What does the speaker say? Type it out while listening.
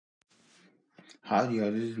Howdy,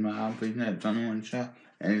 y'all. This is my outfit at Thunder One Shot,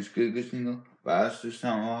 and it's good single by us this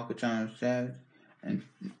time, Walker Thomas Savage, and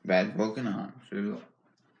Bad Broken Arms. Here we go.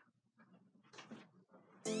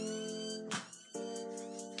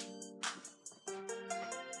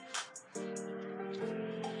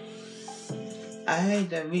 I hate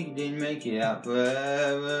that we didn't make it out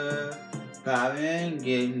forever. Probably ain't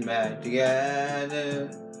getting back together.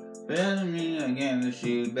 But that doesn't mean I can't wish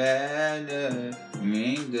you better. We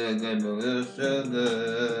ain't good, but we're so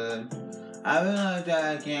good. I realize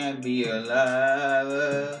that I can't be a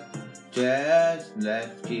lover. Just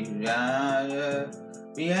let's keep it honest.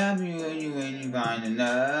 Be happy when you find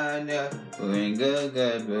another. We ain't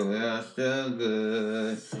good, but we're still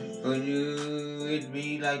good. For you, it'd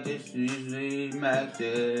be like this usually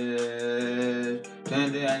maxes.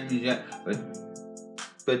 Turn the enemies, yeah,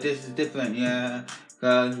 but this is different, yeah.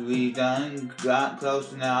 Cause we done got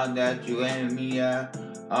close now that you and me, yeah.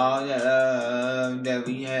 All that love that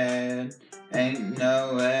we had, ain't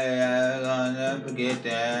no way I'm gonna forget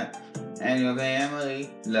that. And your family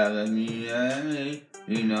loving me,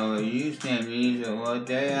 you know where you stand me, so what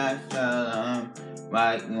day I tell them.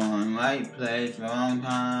 Right one, right place, wrong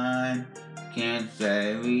time. Can't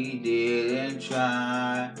say we didn't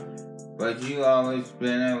try. But you always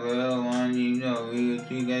been a real one, you know we were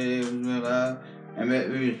together, it was real love, and bet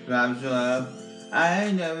we was promised love. I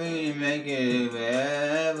ain't never really make it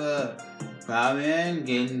forever, probably ain't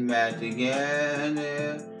getting back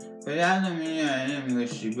together. But that don't mean I didn't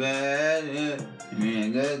wish you better. I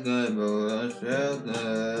mean good, but we're still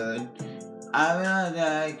good. I realize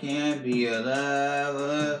that I can't be a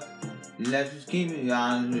lover. Let's just keep it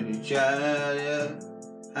honest with each other.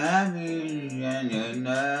 I've been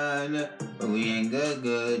another, but we ain't good,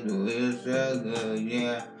 but we're so good,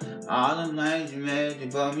 yeah. All the nights you made to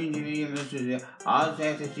brought me to be a mistress, yeah. All the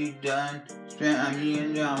sex that you done, spent on me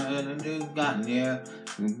and drama, and you got there.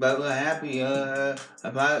 But we're happier,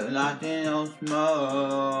 about locked in no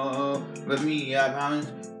smoke. With me, I promise,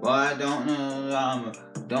 boy, I don't know drama.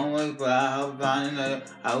 Don't worry, but I hope I find another.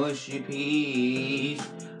 I wish you peace.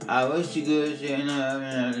 I wish you good shit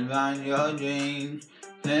and find your dreams.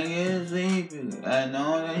 Can't get sleep, I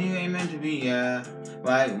know that you ain't meant to be, yeah.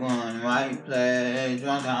 Right one, right place,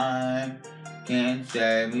 wrong time. Can't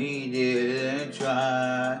say we didn't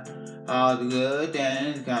try. All the good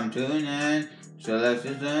things come to an end, so let's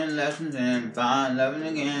just learn lessons and find loving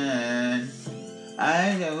again. I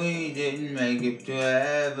hate that we didn't make it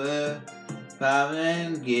forever, probably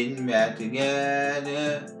ain't getting back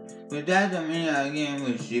together. But that don't mean I can't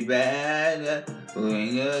wish you better. We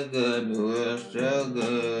ain't good, but we're still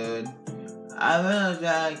good. I realize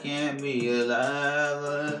that I can't be a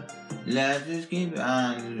lover. Let's just keep it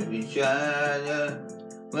honest with each other.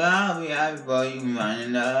 Well, I'll be happy for you find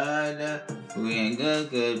another. We ain't good,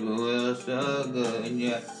 but we're still good,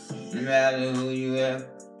 yeah. No matter who you have,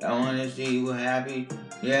 I wanna see you happy.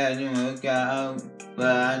 Yeah, it didn't work out.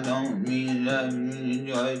 But I don't mean to love you,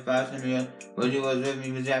 enjoy it fast and real. But you was with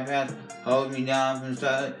me was that fast, hold me down from the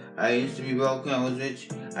start. I used to be broken, I was rich.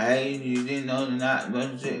 I hated you, didn't know the night,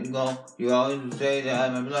 but sit and go. You always would say that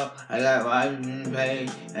I'm a bluff. I got wives and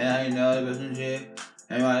paid, and I didn't know the person shit.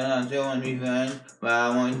 And right now I still want to be friends, but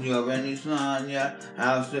I want you over in this line, yeah.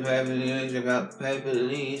 I was the paper lease, I got paper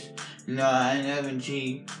lease. No, I ain't never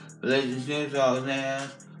cheap. Relationships always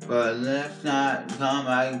last. But let's not come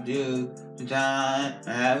like do the time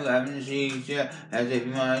I have having the sheets, yeah. As if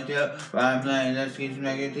you wanna tell, but I'm playing, let's keep some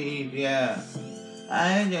negative, yeah.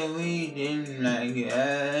 I hate that we didn't make it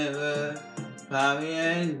ever. Probably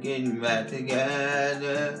ain't getting back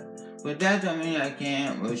together. But that don't mean I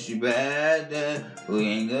can't wish you better. We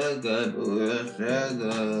ain't good, but we're still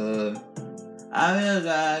good. I realize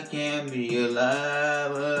I can't be your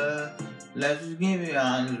lover. Let's just keep it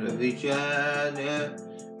honest with each other.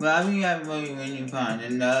 But I'll be happy for you when you find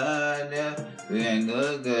another. We ain't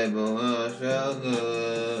good, but we're so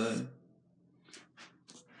good.